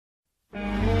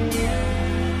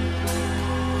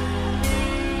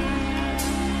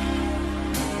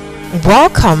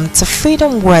Welcome to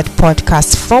Freedom Word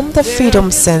Podcast from the Freedom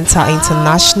Center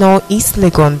International East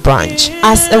Legon branch.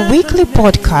 As a weekly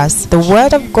podcast, the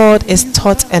Word of God is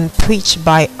taught and preached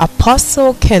by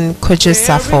Apostle Ken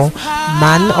Kojosafo,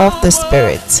 man of the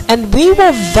Spirit, and we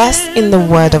will verse in the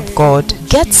Word of God.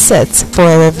 Get set for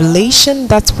a revelation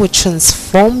that will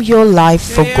transform your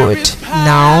life for good.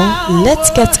 Now, let's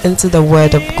get into the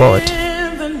Word of God.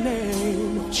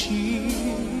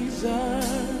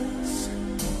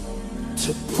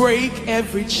 Break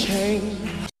every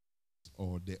chain.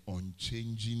 Or the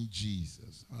unchanging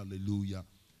Jesus. Hallelujah.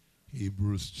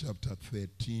 Hebrews chapter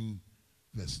 13,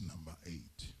 verse number 8.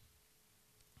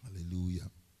 Hallelujah.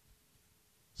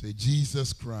 Say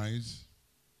Jesus Christ.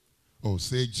 Oh,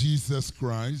 say Jesus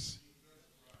Christ.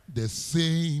 The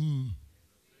same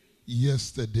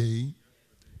yesterday,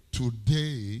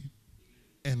 today,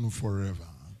 and forever.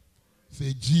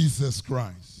 Say Jesus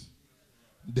Christ.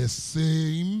 The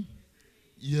same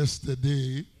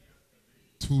yesterday,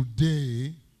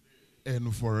 today,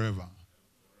 and forever.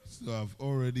 So I've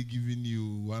already given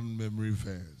you one memory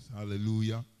verse.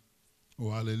 Hallelujah.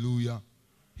 Oh, hallelujah.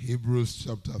 Hebrews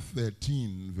chapter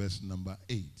 13, verse number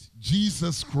 8.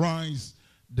 Jesus Christ,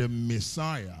 the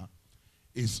Messiah,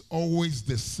 is always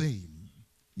the same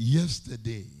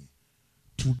yesterday,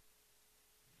 today,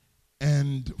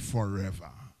 and forever,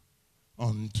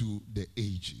 unto the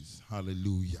ages.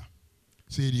 Hallelujah.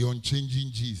 Say the unchanging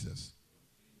Jesus.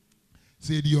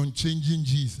 Say the unchanging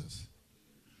Jesus.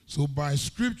 So by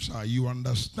scripture, you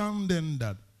understand then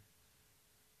that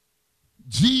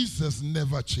Jesus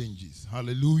never changes.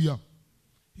 Hallelujah.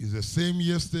 He's the same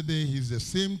yesterday, he's the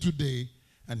same today,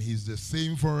 and he's the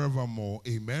same forevermore.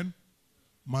 Amen.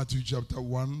 Matthew chapter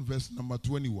 1, verse number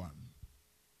 21.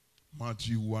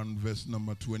 Matthew 1, verse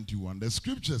number 21. The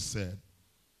scripture said,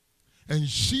 "And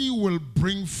she will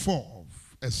bring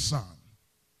forth a son,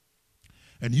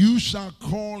 and you shall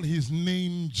call his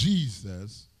name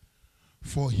Jesus,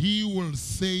 for he will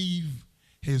save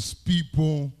his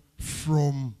people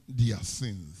from their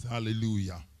sins."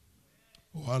 Hallelujah.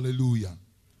 Oh, hallelujah.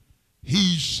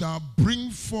 He shall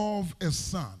bring forth a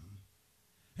son,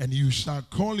 and you shall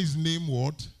call his name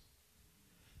what?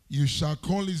 You shall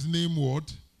call his name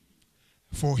what?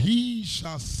 For he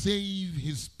shall save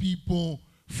his people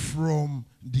from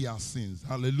their sins.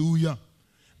 Hallelujah.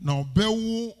 Now,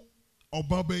 Bewo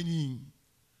Obabenyin,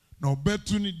 na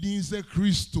obetu ni din se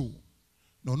Kristo,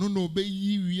 na no obe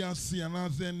yi wiase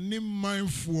anaze ne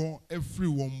manfo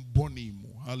everyone boni mu.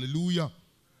 Hallelujah.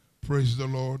 Praise the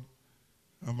Lord.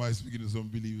 Am I speaking to some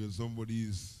believers? Somebody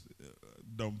is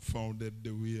dumbfounded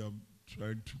the way I'm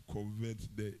trying to convert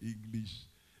the English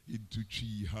into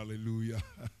Chi. Hallelujah.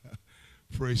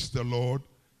 Praise the Lord.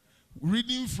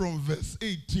 Reading from verse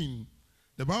 18,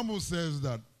 the Bible says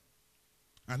that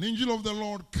an angel of the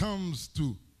Lord comes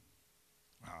to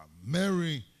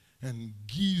Mary and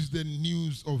gives the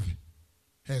news of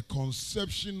her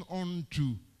conception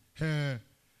unto her.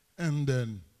 And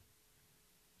then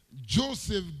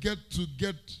Joseph get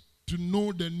to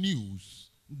know the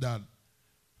news that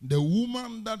the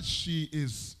woman that she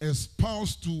is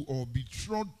espoused to or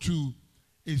betrothed to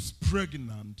is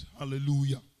pregnant.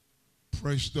 Hallelujah.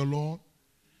 Praise the Lord.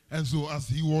 And so as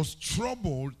he was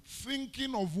troubled,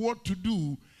 thinking of what to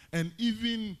do, and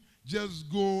even just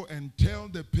go and tell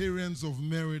the parents of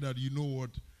Mary that, you know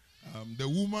what, the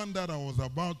woman that I was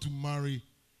about to marry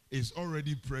is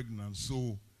already pregnant.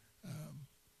 So,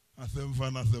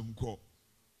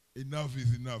 enough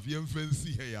is enough.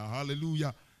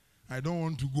 Hallelujah. I don't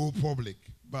want to go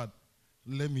public, but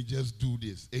let me just do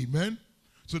this. Amen.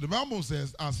 So the Bible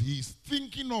says, as he's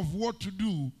thinking of what to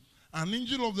do, an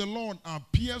angel of the Lord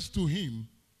appears to him.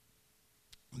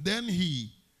 Then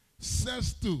he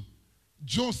says to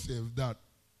Joseph that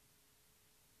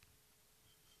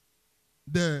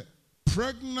the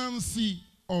pregnancy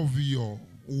of your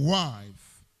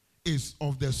wife is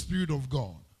of the Spirit of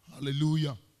God.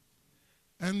 Hallelujah.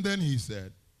 And then he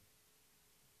said,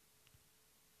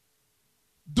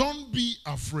 "Don't be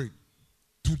afraid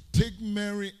to take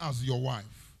Mary as your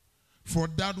wife, for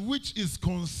that which is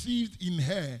conceived in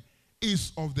her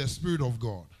is of the Spirit of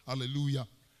God." Hallelujah.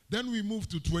 Then we move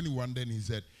to 21. Then he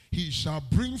said, "He shall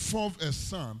bring forth a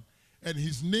son, and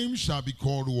his name shall be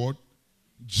called what?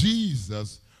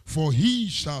 Jesus, for he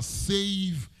shall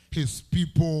save his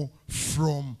people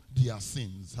from their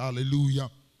sins."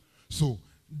 Hallelujah. So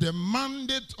the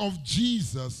mandate of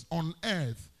Jesus on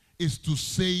earth is to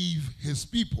save his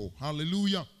people.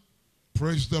 Hallelujah.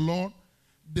 Praise the Lord.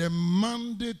 The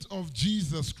mandate of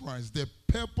Jesus Christ, the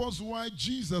purpose why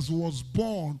Jesus was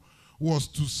born, was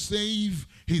to save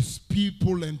his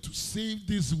people and to save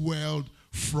this world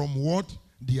from what?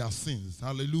 their sins.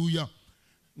 Hallelujah.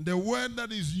 The word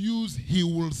that is used, he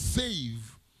will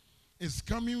save, is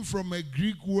coming from a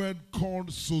Greek word called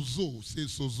sozo. Say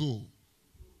sozo.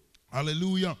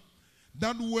 Hallelujah.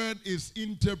 That word is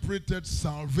interpreted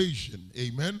salvation.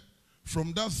 Amen.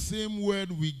 From that same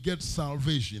word we get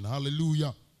salvation.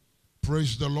 Hallelujah.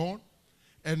 Praise the Lord.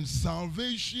 And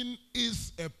salvation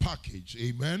is a package.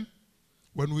 Amen.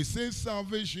 When we say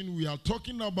salvation, we are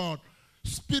talking about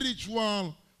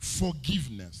spiritual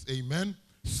forgiveness. Amen.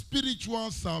 Spiritual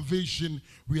salvation.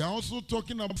 We are also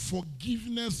talking about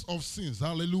forgiveness of sins.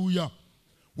 Hallelujah.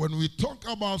 When we talk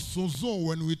about sozo,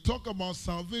 when we talk about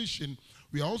salvation,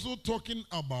 we are also talking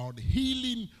about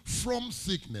healing from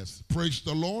sickness. Praise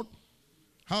the Lord.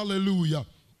 Hallelujah.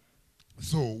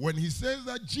 So when he says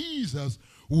that Jesus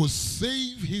will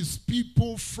save his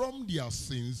people from their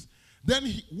sins,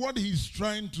 then what he's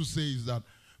trying to say is that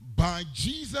by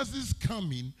Jesus'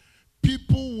 coming,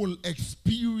 people will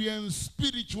experience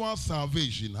spiritual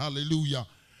salvation. Hallelujah.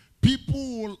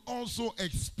 People will also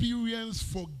experience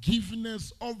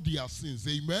forgiveness of their sins.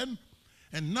 Amen.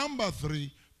 And number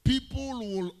 3, people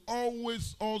will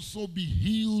always also be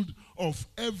healed of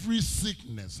every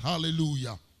sickness.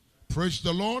 Hallelujah. Praise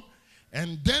the Lord.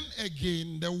 And then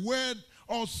again, the word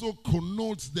also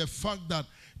connotes the fact that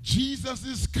Jesus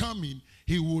is coming.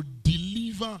 He will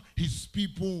deliver his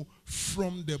people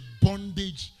from the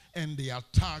bondage and the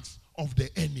attacks of the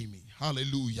enemy.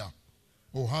 Hallelujah.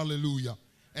 Oh, hallelujah.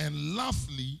 And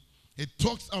lastly, it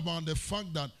talks about the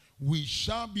fact that we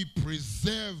shall be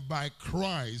preserved by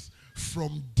Christ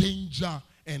from danger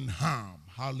and harm.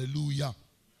 Hallelujah.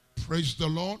 Praise the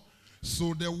Lord.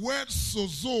 So the word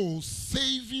sozo,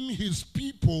 saving his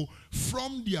people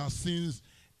from their sins,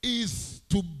 is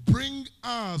to bring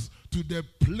us to the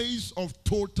place of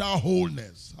total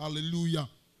wholeness. Hallelujah.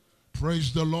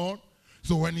 Praise the Lord.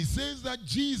 So when he says that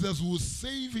Jesus will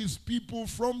save his people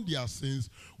from their sins,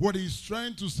 what he's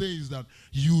trying to say is that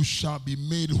you shall be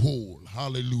made whole.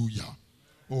 Hallelujah.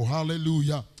 Oh,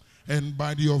 hallelujah. And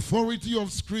by the authority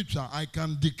of Scripture, I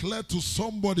can declare to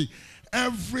somebody,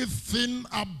 everything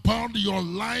about your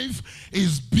life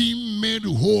is being made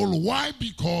whole. Why?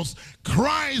 Because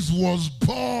Christ was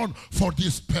born for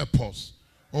this purpose.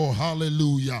 Oh,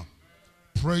 hallelujah.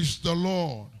 Praise the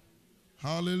Lord.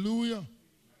 Hallelujah.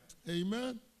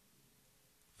 Amen.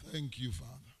 Thank you,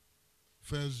 Father.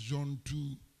 1 John 2,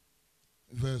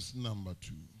 verse number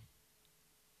 2.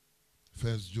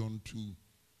 1 John 2,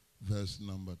 verse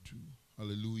number 2.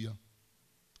 Hallelujah.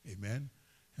 Amen.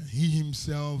 And he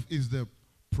himself is the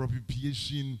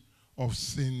propitiation of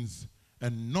sins,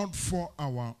 and not for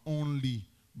our only,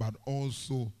 but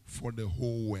also for the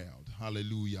whole world.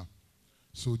 Hallelujah.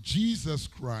 So Jesus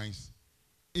Christ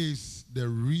is the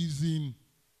reason,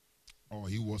 or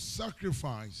he was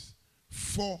sacrificed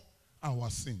for our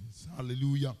sins.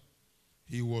 Hallelujah.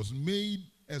 He was made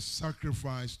a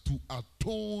sacrifice to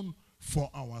atone for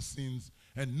our sins,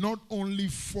 and not only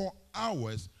for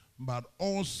ours, but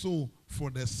also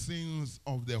for the sins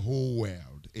of the whole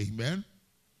world. Amen.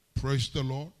 Praise the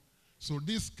Lord. So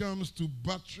this comes to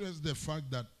buttress the fact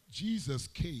that Jesus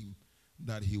came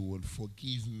that he would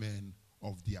forgive men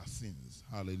of their sins.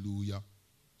 Hallelujah.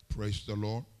 Praise the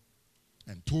Lord.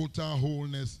 And total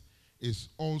wholeness is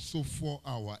also for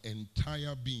our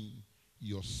entire being,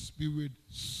 your spirit,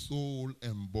 soul,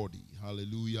 and body.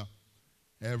 Hallelujah.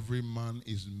 Every man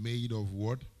is made of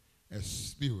what? A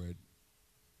spirit,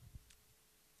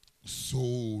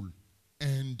 soul,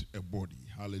 and a body.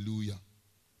 Hallelujah.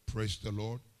 Praise the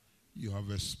Lord. You have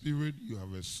a spirit, you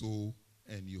have a soul,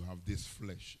 and you have this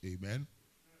flesh. Amen.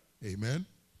 Amen.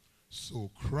 So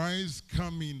Christ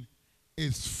coming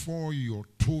is for your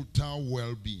total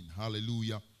well-being.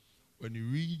 Hallelujah. When you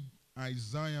read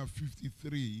Isaiah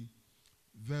 53,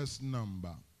 verse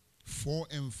number 4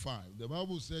 and 5, the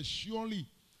Bible says, surely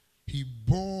he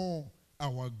bore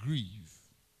our grief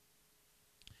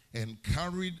and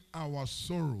carried our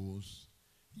sorrows,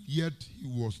 yet he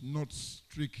was not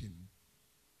stricken.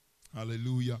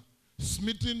 Hallelujah.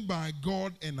 Smitten by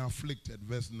God and afflicted.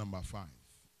 Verse number 5.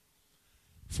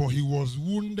 For he was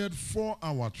wounded for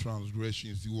our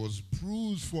transgressions. He was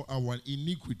bruised for our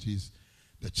iniquities.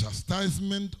 The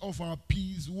chastisement of our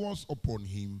peace was upon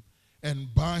him,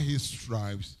 and by his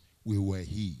stripes we were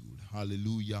healed.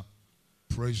 Hallelujah.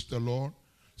 Praise the Lord.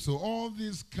 So all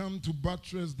this come to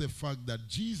buttress the fact that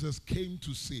Jesus came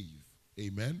to save.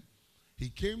 Amen. He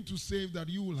came to save that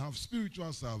you will have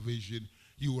spiritual salvation,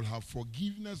 you will have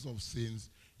forgiveness of sins,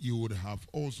 you would have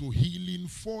also healing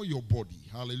for your body.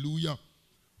 Hallelujah.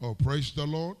 Oh, praise the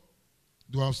Lord.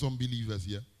 Do I have some believers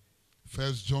here?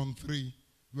 1 John 3,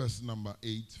 verse number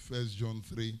 8. 1 John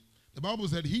 3. The Bible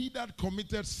said, he that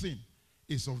committed sin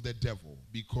is of the devil,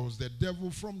 because the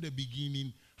devil from the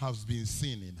beginning has been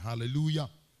sinning. Hallelujah.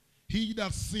 He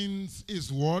that sins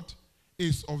is what?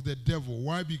 Is of the devil.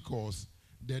 Why? Because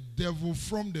the devil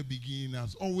from the beginning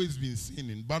has always been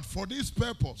sinning. But for this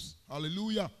purpose,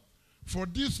 hallelujah, for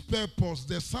this purpose,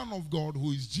 the Son of God,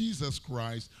 who is Jesus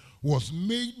Christ, was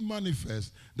made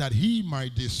manifest that he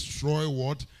might destroy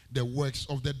what? The works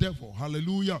of the devil.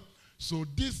 Hallelujah. So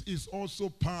this is also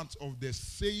part of the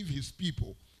save his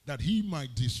people, that he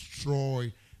might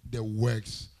destroy the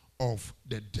works of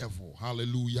the devil.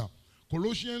 Hallelujah.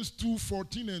 Colossians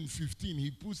 2:14 and 15,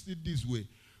 he puts it this way.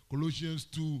 Colossians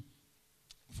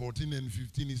 2:14 and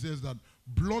 15, he says that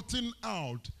blotting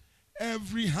out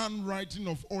every handwriting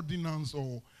of ordinance,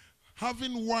 or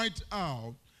having wiped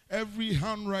out every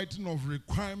handwriting of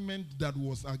requirement that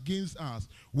was against us,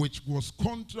 which was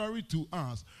contrary to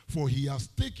us, for he has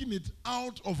taken it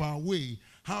out of our way,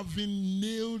 having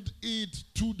nailed it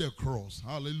to the cross.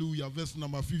 Hallelujah. Verse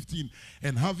number 15.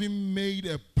 And having made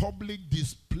a public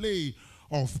display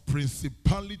of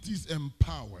principalities and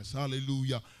powers.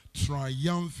 Hallelujah.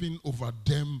 Triumphing over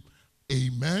them.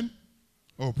 Amen.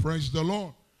 Oh, praise the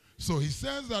Lord. So he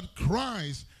says that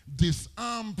Christ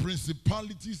disarmed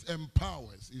principalities and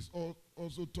powers. He's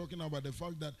also talking about the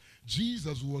fact that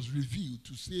Jesus was revealed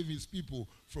to save his people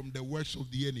from the works of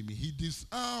the enemy. He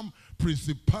disarmed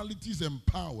principalities and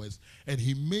powers, and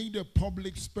he made a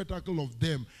public spectacle of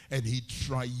them, and he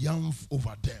triumphed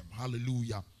over them.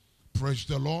 Hallelujah. Praise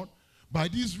the Lord. By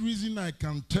this reason, I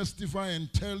can testify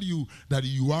and tell you that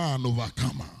you are an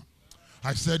overcomer.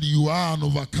 I said you are an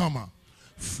overcomer.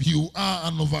 You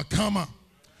are an overcomer.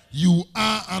 You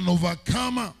are an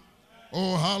overcomer.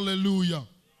 Oh, hallelujah.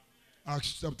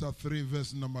 Acts chapter 3,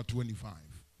 verse number 25.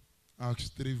 Acts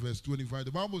 3, verse 25.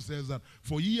 The Bible says that,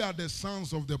 for ye are the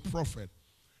sons of the prophet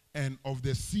and of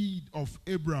the seed of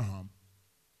Abraham.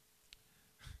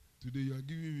 Today you are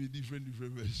giving me different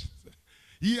versions.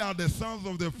 Ye are the sons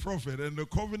of the prophet, and the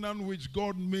covenant which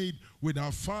God made with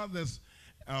our fathers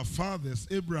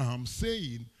Abraham,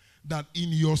 saying that in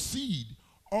your seed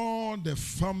all the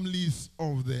families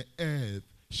of the earth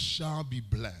shall be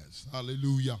blessed.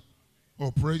 Hallelujah. Oh,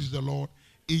 praise the Lord.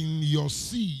 In your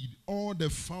seed, all the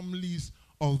families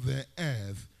of the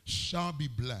earth shall be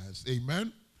blessed.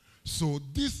 Amen. So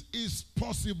this is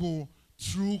possible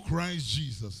through Christ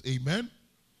Jesus. Amen.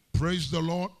 Praise the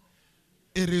Lord.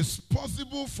 It is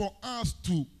possible for us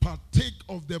to partake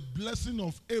of the blessing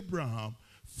of Abraham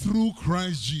through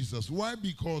Christ Jesus. Why?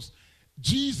 Because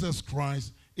Jesus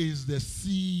Christ is the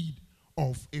seed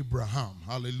of Abraham.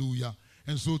 Hallelujah.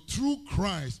 And so through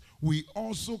Christ, we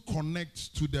also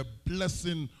connect to the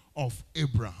blessing of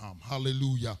Abraham.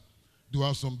 Hallelujah. Do I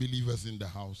have some believers in the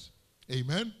house?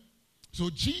 Amen. So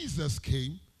Jesus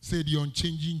came, said the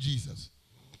unchanging Jesus.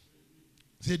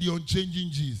 Said the unchanging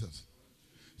Jesus.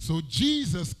 So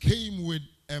Jesus came with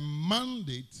a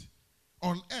mandate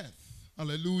on earth.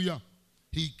 Hallelujah.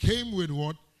 He came with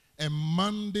what? A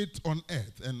mandate on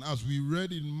earth. And as we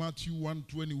read in Matthew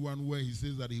 1:21, where he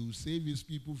says that he will save his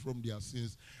people from their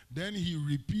sins, then he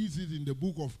repeats it in the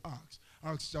book of Acts.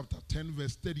 Acts chapter 10,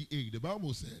 verse 38. The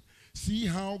Bible said, see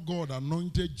how God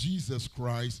anointed Jesus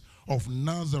Christ of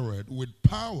Nazareth with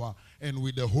power and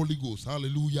with the Holy Ghost.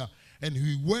 Hallelujah. And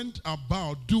he went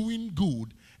about doing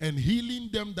good and healing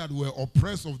them that were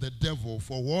oppressed of the devil,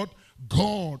 for what?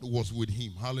 God was with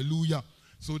him. Hallelujah.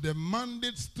 So the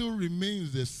mandate still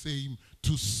remains the same,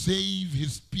 to save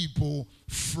his people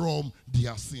from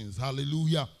their sins.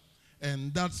 Hallelujah.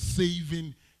 And that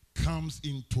saving comes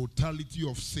in totality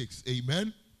of 6.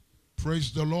 Amen.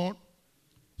 Praise the Lord.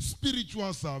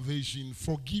 Spiritual salvation,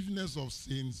 forgiveness of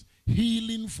sins,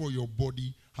 healing for your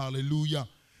body. Hallelujah.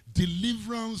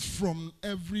 Deliverance from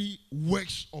every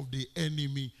works of the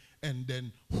enemy, and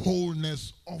then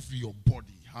wholeness of your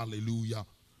body. Hallelujah.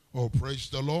 Oh, praise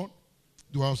the Lord.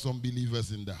 Do I have some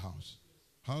believers in the house?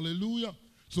 Hallelujah.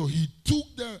 So he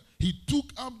took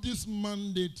up this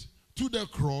mandate to the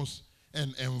cross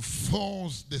and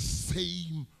enforced the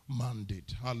same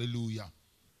mandate. Hallelujah.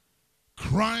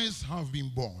 Christ have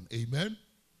been born. Amen.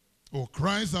 Oh,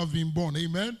 Christ have been born.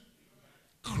 Amen.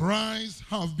 Christ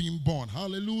have been born.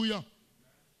 Hallelujah.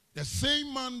 The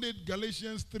same mandate,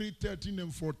 Galatians 3:13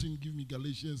 and 14. Give me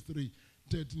Galatians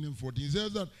 3:13 and 14. It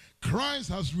says that Christ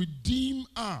has redeemed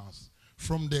us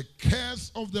from the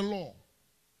curse of the law.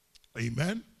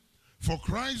 Amen. For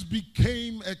Christ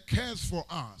became a curse for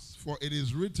us. For it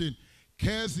is written,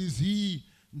 cursed is he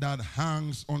that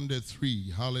hangs on the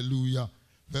tree. Hallelujah.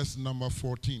 Verse number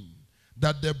 14.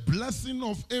 That the blessing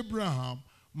of Abraham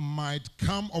might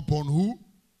come upon who?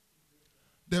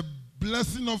 The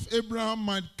blessing of Abraham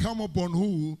might come upon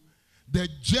who? The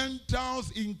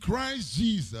Gentiles in Christ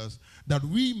Jesus, that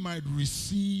we might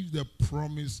receive the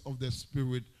promise of the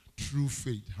Spirit through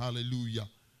faith. Hallelujah.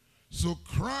 So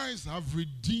Christ have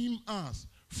redeemed us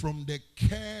from the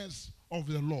curse of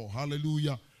the law.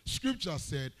 Hallelujah. Scripture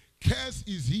said, cursed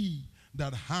is he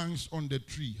that hangs on the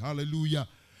tree. Hallelujah.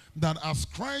 That as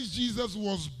Christ Jesus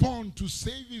was born to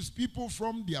save his people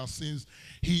from their sins,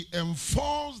 he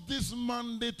enforced this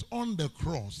mandate on the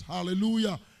cross.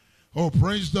 Hallelujah. Oh,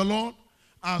 praise the Lord.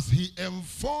 As he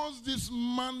enforced this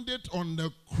mandate on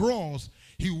the cross,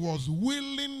 he was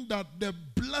willing that the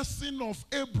blessing of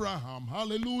Abraham,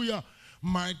 hallelujah,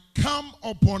 might come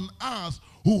upon us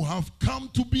who have come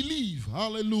to believe.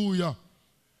 Hallelujah.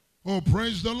 Oh,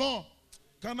 praise the Lord.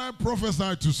 Can I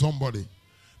prophesy to somebody?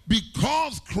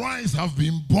 Because Christ have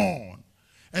been born,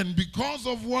 and because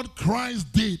of what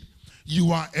Christ did,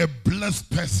 you are a blessed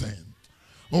person.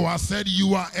 Oh, I said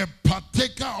you are a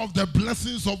partaker of the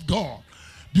blessings of God.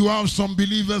 Do you have some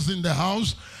believers in the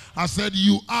house? I said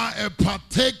you are a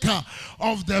partaker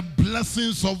of the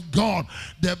blessings of God.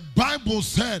 The Bible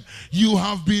said you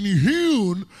have been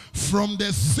hewn from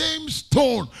the same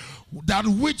stone that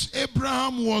which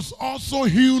Abraham was also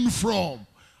hewn from.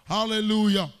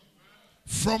 Hallelujah.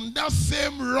 From that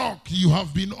same rock you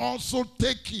have been also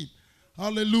taken.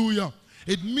 Hallelujah.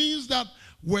 It means that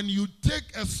when you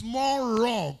take a small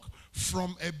rock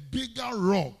from a bigger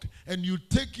rock and you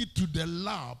take it to the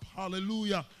lab,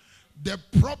 hallelujah, the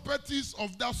properties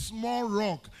of that small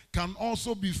rock can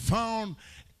also be found.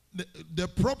 The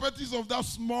properties of that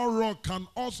small rock can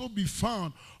also be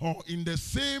found or in the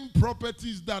same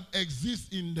properties that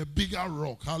exist in the bigger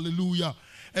rock. Hallelujah.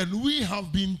 And we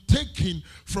have been taken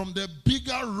from the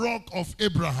bigger rock of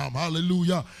Abraham.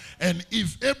 Hallelujah. And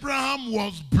if Abraham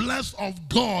was blessed of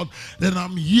God, then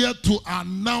I'm here to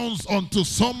announce unto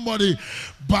somebody,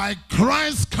 by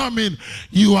Christ's coming,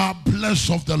 you are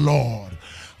blessed of the Lord.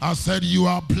 I said you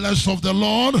are blessed of the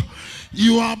Lord.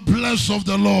 You are blessed of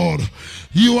the Lord.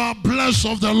 You are blessed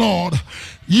of the Lord.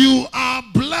 You are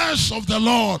blessed of the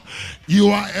Lord. You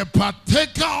are a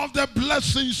partaker of the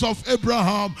blessings of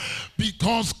Abraham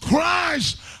because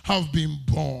Christ have been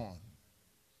born.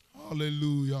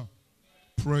 Hallelujah.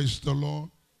 Praise the Lord.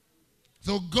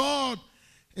 So God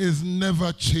is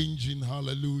never changing.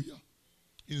 Hallelujah.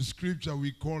 In scripture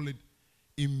we call it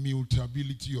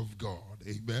immutability of God.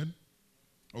 Amen.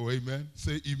 Oh, amen.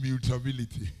 Say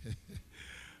immutability.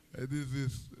 This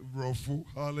is brofu.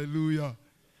 Hallelujah.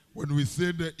 When we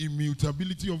say the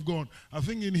immutability of God, I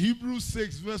think in Hebrews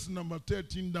 6 verse number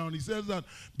 13 down, he says that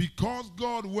because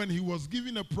God, when he was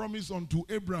giving a promise unto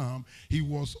Abraham, he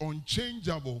was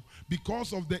unchangeable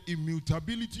because of the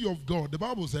immutability of God. The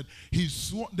Bible said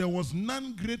there was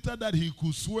none greater that he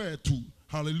could swear to.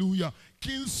 Hallelujah.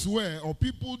 Kings swear, or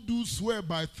people do swear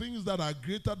by things that are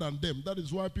greater than them. That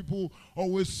is why people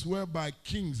always swear by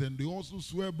kings, and they also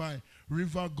swear by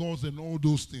river gods and all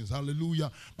those things. Hallelujah.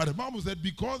 But the Bible said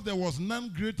because there was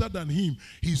none greater than him,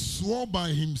 he swore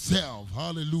by himself.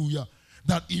 Hallelujah.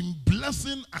 That in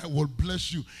blessing I will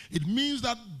bless you. It means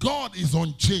that God is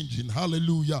unchanging.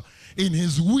 Hallelujah. In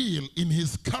his will, in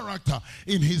his character,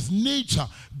 in his nature,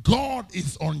 God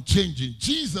is unchanging.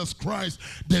 Jesus Christ,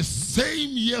 the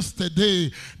same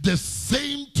yesterday, the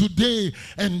same today,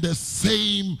 and the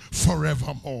same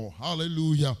forevermore.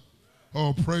 Hallelujah.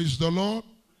 Oh, praise the Lord.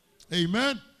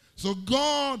 Amen. So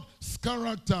God's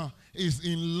character is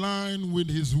in line with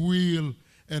his will,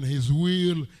 and his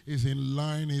will is in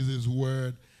line with his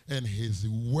word, and his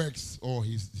works or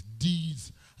his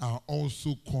deeds are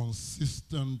also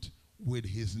consistent with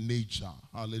his nature.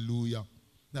 Hallelujah.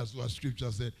 That's what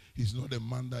scripture said. He's not a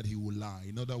man that he will lie.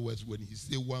 In other words, when he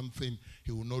say one thing,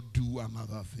 he will not do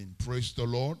another thing. Praise the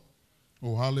Lord.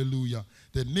 Oh, hallelujah.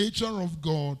 The nature of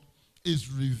God is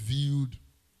revealed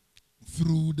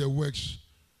through the works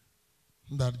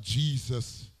that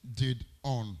Jesus did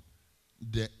on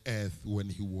the earth when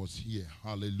he was here.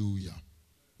 Hallelujah.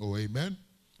 Oh, amen.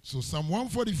 So Psalm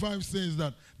 145 says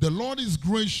that the Lord is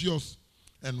gracious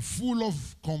and full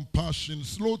of compassion,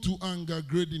 slow to anger,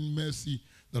 great in mercy.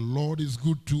 The Lord is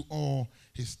good to all.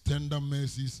 His tender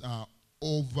mercies are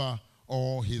over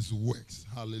all his works.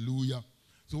 Hallelujah.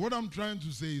 So what I'm trying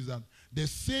to say is that the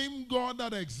same God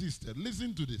that existed,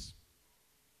 listen to this.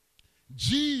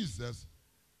 Jesus,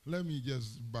 let me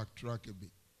just backtrack a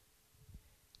bit.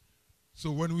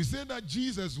 So when we say that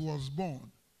Jesus was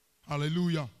born,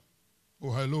 hallelujah,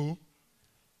 oh hello,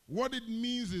 what it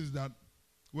means is that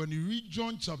when you read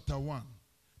John chapter 1,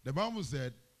 the Bible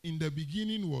said, in the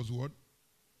beginning was what?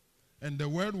 And the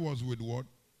word was with what?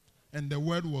 And the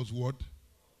word was what?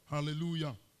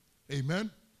 Hallelujah.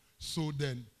 Amen. So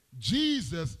then,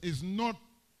 Jesus is not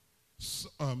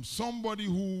somebody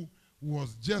who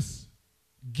was just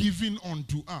given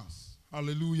unto us.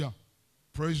 Hallelujah.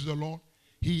 Praise the Lord.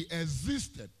 He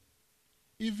existed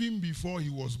even before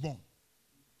he was born.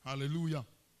 Hallelujah.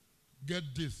 Get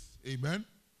this. Amen.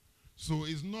 So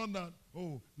it's not that,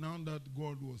 oh, now that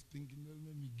God was thinking,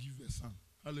 let me give a son.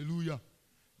 Hallelujah.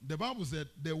 The Bible said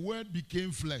the word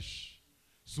became flesh.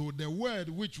 So the word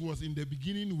which was in the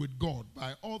beginning with God,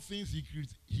 by all things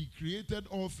he created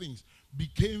all things,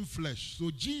 became flesh. So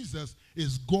Jesus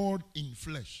is God in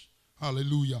flesh.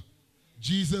 Hallelujah.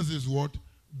 Jesus is what?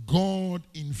 God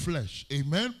in flesh.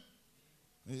 Amen.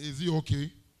 Is he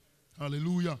okay?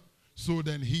 Hallelujah. So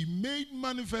then he made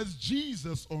manifest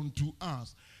Jesus unto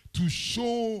us to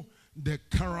show the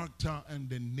character and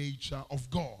the nature of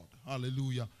God.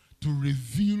 Hallelujah. To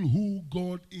reveal who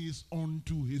God is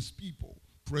unto his people.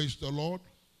 Praise the Lord.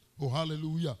 Oh,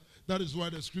 hallelujah. That is why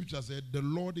the scripture said, the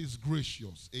Lord is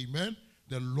gracious. Amen.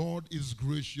 The Lord is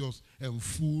gracious and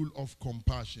full of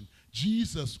compassion.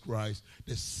 Jesus Christ,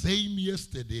 the same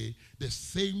yesterday, the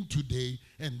same today,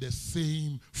 and the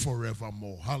same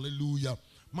forevermore. Hallelujah.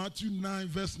 Matthew 9,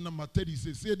 verse number 30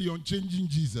 says, say the unchanging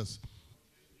Jesus.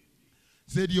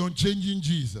 Say the unchanging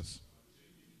Jesus.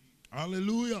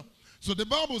 Hallelujah. So the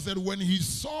Bible said when he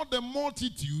saw the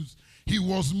multitudes, he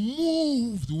was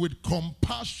moved with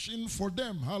compassion for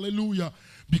them. Hallelujah.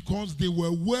 Because they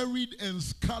were worried and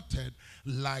scattered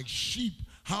like sheep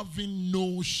having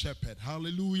no shepherd.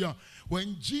 Hallelujah.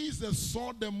 When Jesus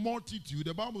saw the multitude,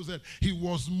 the Bible said he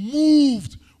was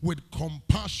moved with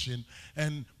compassion,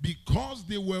 and because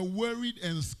they were worried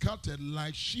and scattered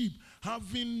like sheep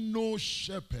having no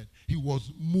shepherd, he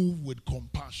was moved with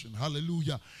compassion.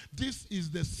 Hallelujah. This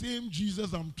is the same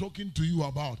Jesus I'm talking to you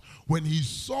about. When he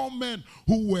saw men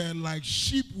who were like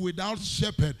sheep without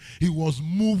shepherd, he was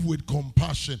moved with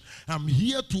compassion. I'm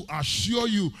here to assure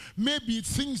you, maybe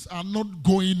things are not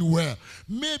going well.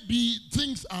 Maybe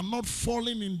things are not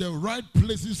falling in the right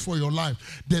places for your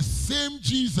life. The same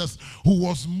Jesus who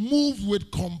was moved with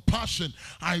compassion,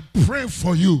 I pray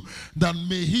for you that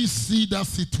may he see that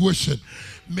situation.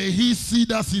 May he see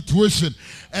that situation,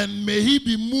 and may he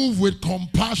be moved with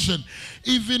compassion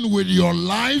even with your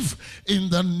life in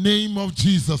the name of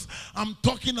Jesus. I'm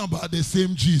talking about the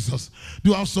same Jesus.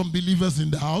 Do you have some believers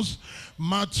in the house?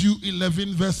 Matthew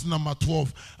 11 verse number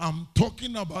 12. I'm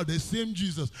talking about the same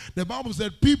Jesus. The Bible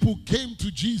said people came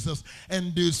to Jesus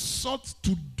and they sought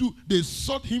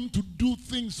him to do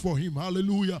things for him.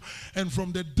 Hallelujah. And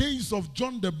from the days of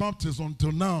John the Baptist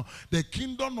until now, the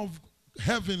kingdom of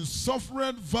heaven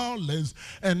suffered violence,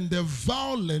 and the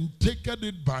violent taketh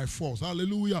it by force.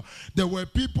 Hallelujah. There were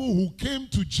people who came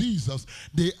to Jesus,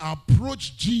 they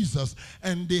approached Jesus,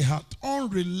 and they had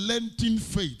unrelenting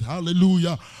faith.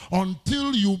 Hallelujah.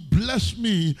 Until you bless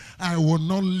me, I will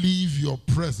not leave your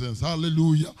presence.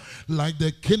 Hallelujah. Like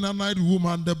the Canaanite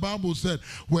woman, the Bible said,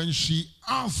 when she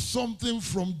asked something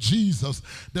from Jesus,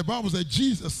 the Bible said,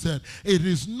 Jesus said, it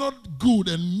is not good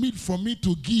and meet for me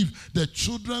to give the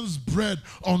children's bread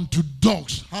unto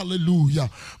dogs. Hallelujah.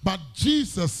 But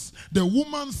Jesus, the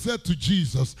woman said to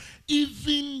Jesus,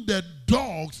 even the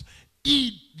dogs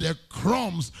eat the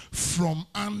crumbs from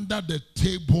under the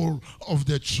table of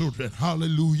the children.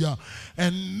 Hallelujah.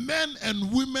 And men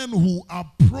and women who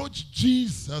approached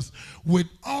Jesus with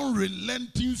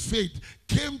unrelenting faith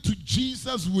came to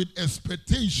Jesus with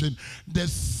expectation. The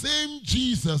same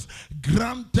Jesus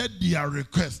granted their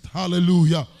request.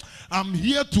 Hallelujah. I'm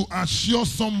here to assure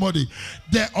somebody,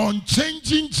 the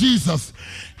unchanging Jesus,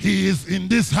 he is in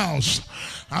this house.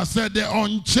 I said the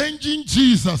unchanging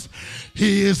Jesus,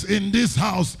 he is in this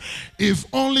house. If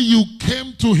only you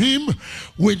came to him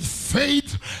with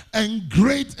faith and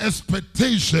great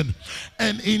expectation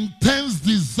and intense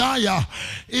desire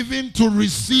even to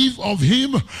receive of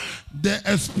him, the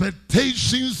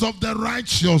expectations of the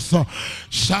righteous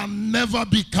shall never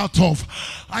be cut off.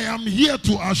 I am here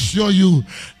to assure you,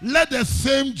 let the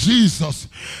same Jesus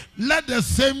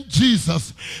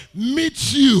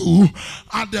meet you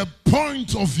at the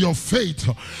point of your faith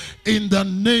in the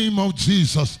name of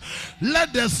Jesus.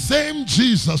 Let the same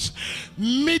Jesus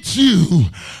meet you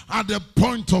at the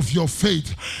point of your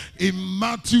faith. In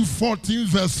Matthew 14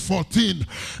 verse 14,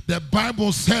 the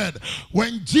Bible said,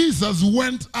 when Jesus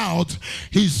went out,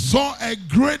 he saw a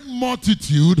great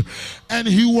multitude and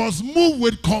he was moved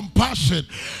with compassion.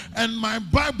 And my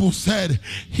Bible said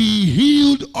he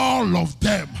healed all of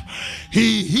them.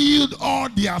 He healed all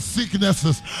their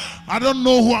sicknesses. I don't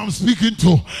know who I'm speaking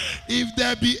to. If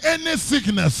there be any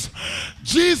sickness,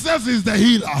 Jesus is the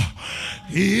healer.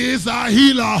 He is our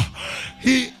healer.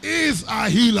 He is our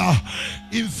healer.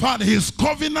 In fact, his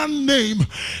covenant name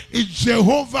is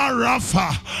Jehovah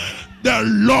Rapha, the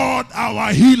Lord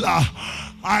our healer.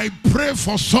 I pray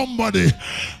for somebody,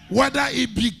 whether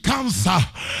it be cancer,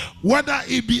 whether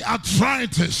it be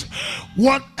arthritis,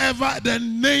 whatever the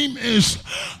name is,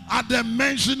 at the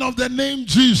mention of the name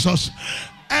Jesus,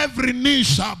 every knee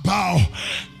shall bow,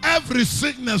 every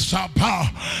sickness shall bow.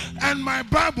 And my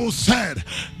Bible said,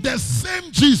 the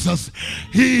same Jesus,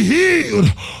 he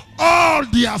healed all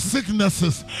their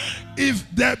sicknesses. If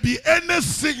there be any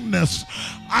sickness,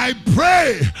 I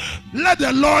pray, let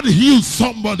the Lord heal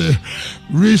somebody.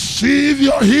 Receive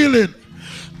your healing.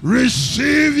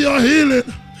 Receive your healing.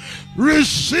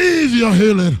 Receive your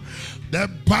healing. The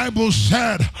Bible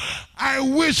said, I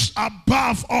wish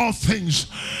above all things,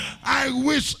 I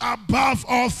wish above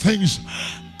all things,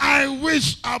 I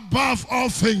wish above all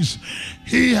things.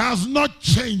 He has not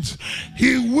changed.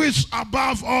 He wished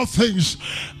above all things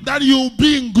that you will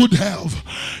be in good health.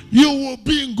 You will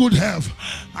be in good health.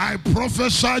 I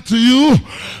prophesy to you,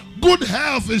 good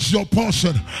health is your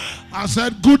portion. I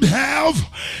said, good health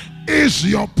is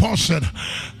your portion.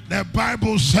 The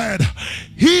Bible said,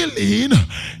 healing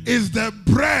is the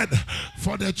bread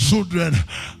for the children.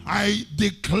 I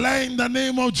declare in the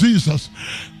name of Jesus,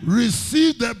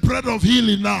 receive the bread of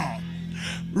healing now.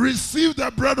 Receive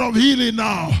the bread of healing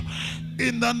now.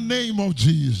 In the name of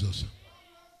Jesus.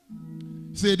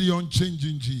 Say the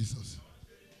unchanging Jesus.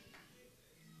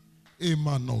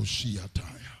 Emano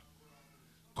shiataya.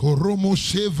 Koromo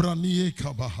shevranie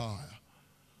kabahaya.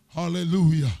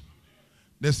 Hallelujah.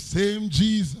 The same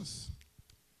Jesus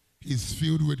is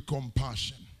filled with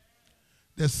compassion.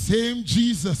 The same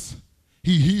Jesus,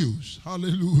 he heals.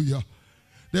 Hallelujah.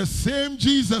 The same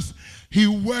Jesus, he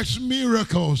works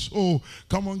miracles. Oh,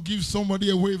 come on, give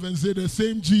somebody a wave and say the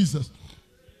same Jesus.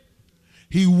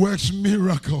 He works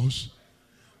miracles.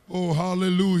 Oh,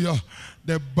 hallelujah.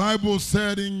 The Bible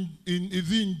said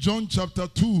in John chapter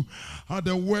 2, at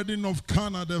the wedding of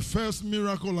Cana, the first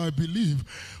miracle, I believe,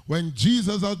 when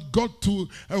Jesus had got to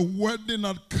a wedding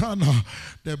at Cana,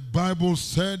 the Bible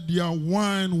said their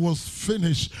wine was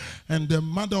finished, and the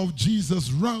mother of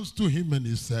Jesus runs to him and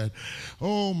he said,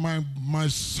 oh, my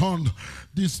son,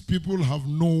 these people have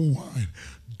no wine.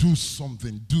 Do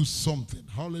something, do something.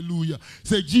 Hallelujah.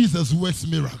 Say, Jesus works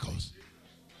miracles.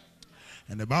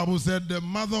 And the Bible said the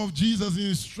mother of Jesus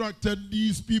instructed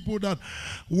these people that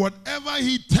whatever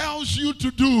he tells you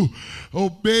to do,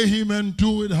 obey him and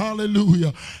do it.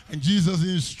 Hallelujah. And Jesus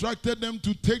instructed them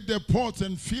to take their pots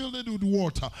and fill it with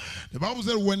water. The Bible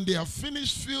said when they have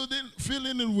finished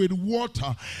filling it with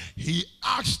water, he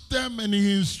asked them and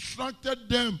he instructed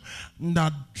them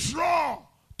that draw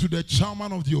to the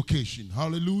chairman of the occasion.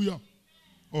 Hallelujah.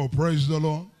 Oh, praise the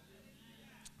Lord.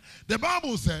 The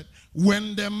Bible said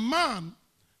when the man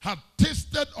had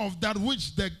tasted of that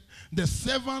which the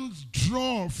servants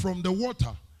draw from the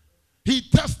water, he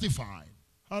testified.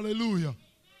 Hallelujah.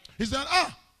 He said,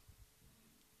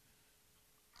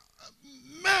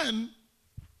 men,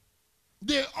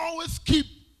 they always keep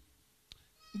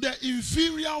the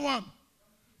inferior one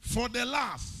for the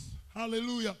last.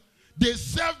 Hallelujah. They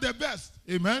serve the best.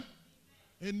 Amen.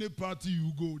 Any party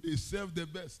you go, they serve the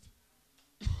best.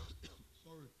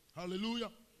 Sorry. Hallelujah.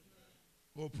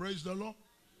 Oh, praise the Lord.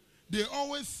 They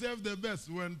always serve the best.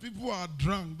 When people are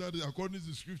drunk, that is according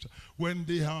to scripture, when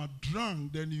they are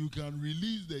drunk, then you can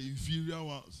release the inferior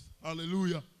ones.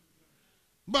 Hallelujah.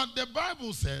 But the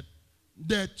Bible said,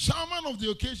 the chairman of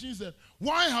the occasion said,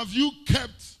 why have you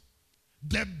kept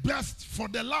the best for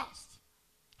the last?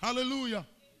 Hallelujah.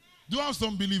 Do you have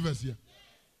some believers here?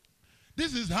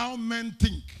 This is how men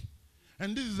think.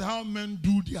 And this is how men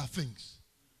do their things.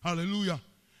 Hallelujah.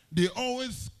 They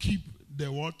always keep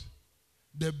the what?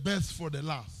 The best for the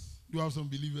last. Do you have some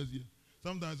believers here?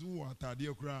 Sometimes who are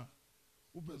tired, cry.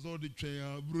 Who pes all the chair,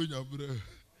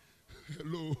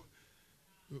 hello.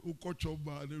 Who catch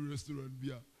up at the restaurant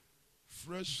beer.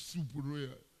 Fresh soup roya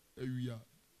area.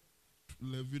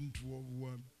 11, 12,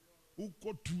 1. Who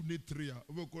got 2 netria?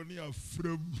 Who got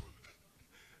frame.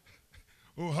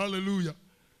 Oh, hallelujah.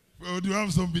 Do you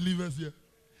have some believers here?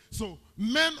 So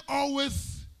men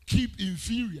always keep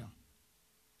inferior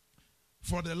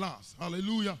for the last.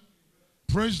 Hallelujah.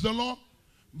 Praise the Lord.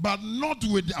 But not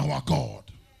with our God.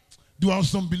 Do you have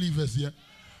some believers here?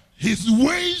 His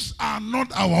ways are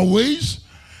not our ways,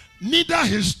 neither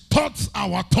his thoughts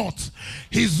our thoughts.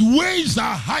 His ways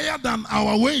are higher than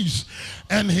our ways,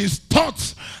 and his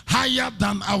thoughts higher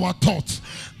than our thoughts.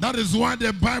 That is why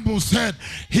the Bible said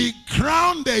he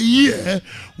crowned the year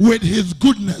with his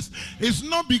goodness. It's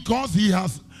not because he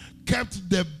has kept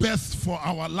the best for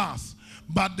our last,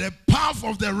 but the path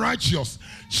of the righteous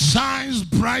shines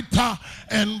brighter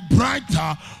and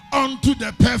brighter unto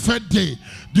the perfect day.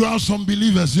 Do you have some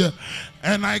believers here?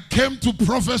 And I came to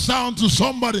prophesy unto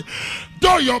somebody,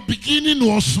 though your beginning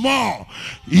was small,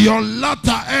 your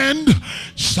latter end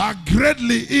shall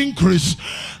greatly increase.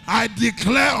 I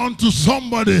declare unto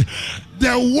somebody,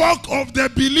 the work of the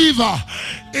believer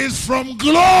is from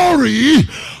glory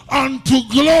unto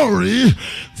glory,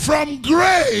 from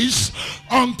grace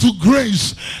unto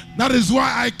grace. That is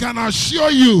why I can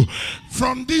assure you,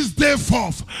 from this day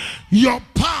forth, your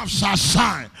path shall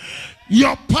shine.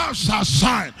 Your path shall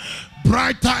shine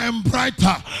brighter and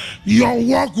brighter. Your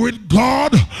walk with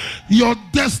God, your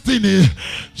destiny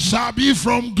shall be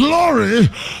from glory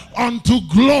unto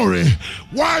glory.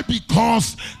 Why?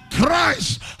 Because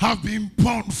Christ have been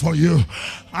born for you.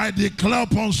 I declare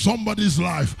upon somebody's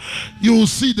life, you will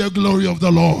see the glory of the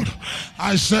Lord.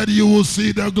 I said you will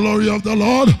see the glory of the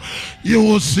Lord. You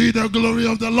will see the glory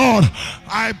of the Lord.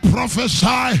 I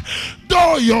prophesy,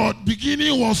 though your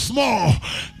beginning was small,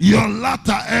 your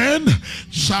latter end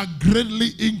shall greatly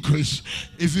increase.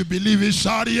 If you believe it,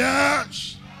 shout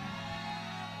yes.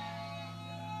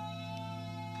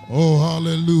 Oh,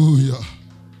 hallelujah.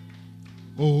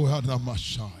 Oh,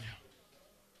 Adamashaya.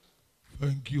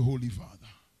 Thank you, Holy Father.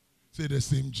 Say the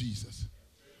same Jesus.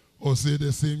 Or say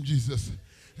the same Jesus.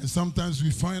 And sometimes we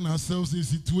find ourselves in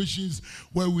situations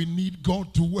where we need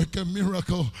God to work a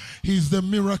miracle. He's the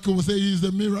miracle. Say he's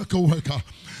the miracle worker.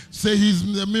 Say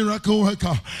he's the miracle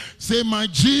worker. Say my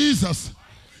Jesus,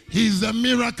 he's the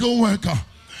miracle worker.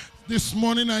 This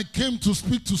morning I came to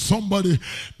speak to somebody.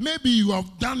 Maybe you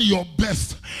have done your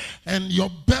best and your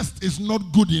best is not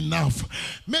good enough.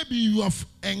 Maybe you have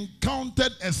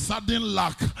encountered a sudden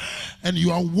lack and you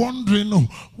are wondering,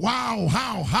 wow,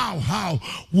 how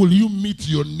will you meet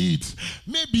your needs?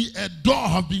 Maybe a door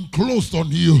has been closed on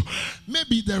you.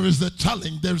 Maybe there is a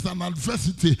challenge, there is an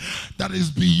adversity that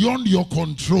is beyond your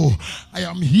control. I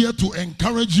am here to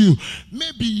encourage you.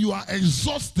 Maybe you are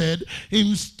exhausted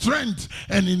in strength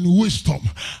and in wisdom.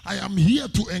 I am here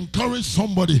to encourage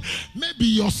somebody. Maybe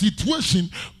your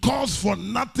situation calls for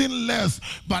nothing less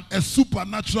but a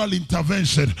supernatural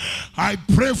intervention. I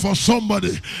pray for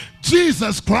somebody.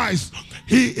 Jesus Christ,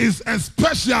 he is a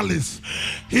specialist.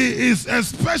 He is a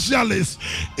specialist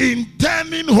in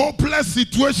turning hopeless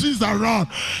situations around.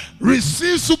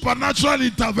 Receive supernatural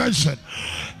intervention.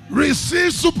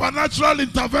 Receive supernatural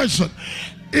intervention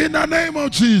in the name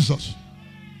of Jesus.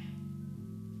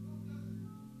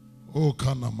 Oh,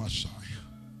 Kanamashaya.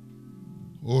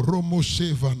 Oh,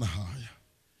 Romoshevanahaya.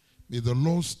 May the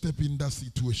Lord step in that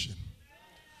situation.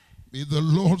 May the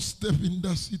Lord step in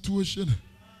that situation.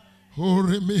 Oh,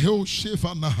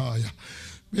 Remehoshevanahaya.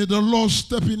 May the Lord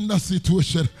step in that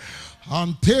situation.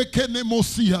 And take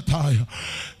Nemosiataya.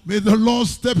 May the Lord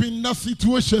step in that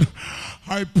situation.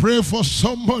 I pray for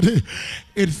somebody.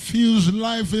 It feels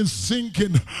life is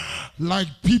sinking. Like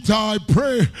Peter, I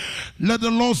pray. Let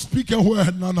the Lord speak a word.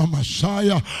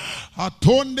 Nanamashaya.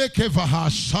 Atonde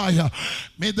kevahashaya.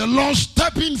 May the Lord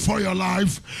step in for your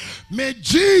life. May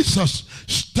Jesus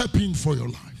step in for your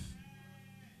life.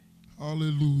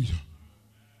 Hallelujah.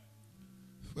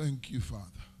 Thank you, Father.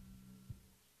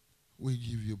 We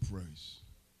give you praise.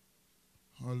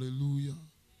 Hallelujah.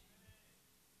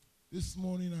 This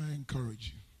morning I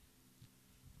encourage you.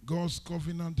 God's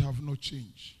covenant have not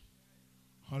changed.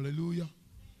 Hallelujah.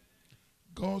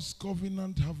 God's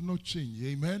covenant have not changed.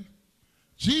 Amen.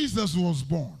 Jesus was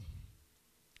born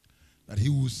that he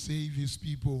will save his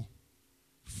people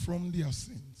from their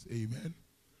sins. Amen.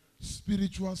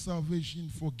 Spiritual salvation,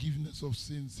 forgiveness of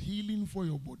sins, healing for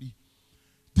your body,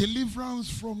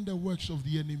 deliverance from the works of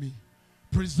the enemy,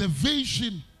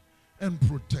 preservation and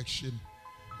protection,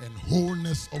 and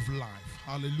wholeness of life.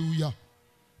 Hallelujah.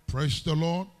 Praise the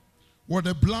Lord. What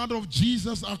the blood of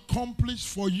Jesus accomplished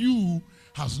for you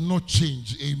has not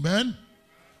changed. Amen.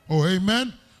 Oh,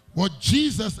 amen. What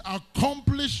Jesus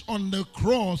accomplished on the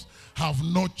cross have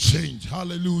not changed.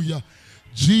 Hallelujah.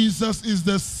 Jesus is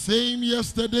the same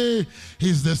yesterday.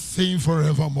 He's the same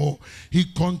forevermore. He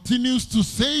continues to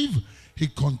save. He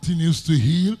continues to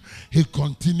heal. He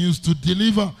continues to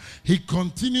deliver. He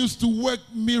continues to work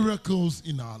miracles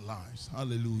in our lives.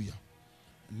 Hallelujah.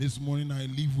 And this morning I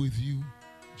live with you.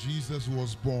 Jesus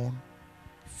was born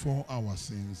for our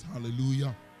sins.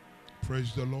 Hallelujah.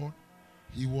 Praise the Lord.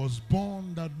 He was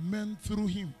born that men through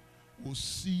him will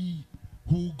see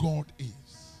who God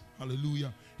is.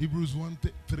 Hallelujah. Hebrews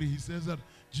 1:3, he says that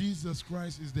Jesus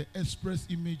Christ is the express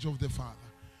image of the Father.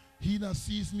 He that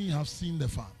sees me has seen the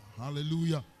Father.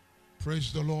 Hallelujah.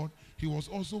 Praise the Lord. He was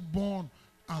also born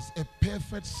as a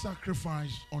perfect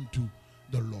sacrifice unto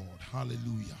the Lord.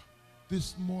 Hallelujah.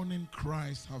 This morning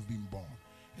Christ have been born,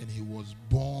 and he was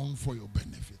born for your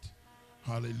benefit.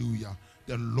 Hallelujah.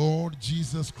 The Lord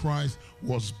Jesus Christ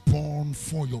was born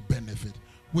for your benefit.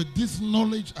 With this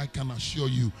knowledge, I can assure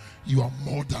you, you are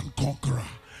more than conqueror.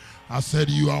 I said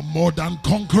you are more than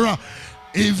conqueror.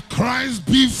 If Christ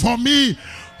be for me,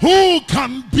 who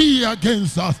can be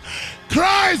against us?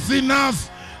 Christ in us,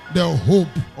 the hope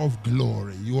of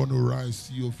glory. You want to rise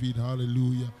to your feet?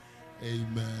 Hallelujah.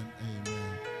 Amen.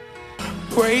 Amen.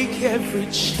 Break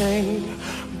every chain.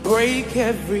 Break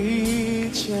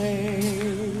every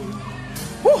chain.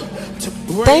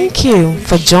 Thank you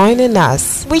for joining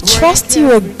us. We trust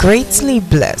you are greatly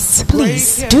blessed.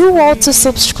 Please do well to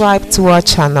subscribe to our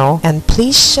channel and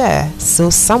please share so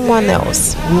someone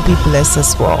else will be blessed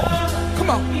as well. Come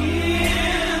on.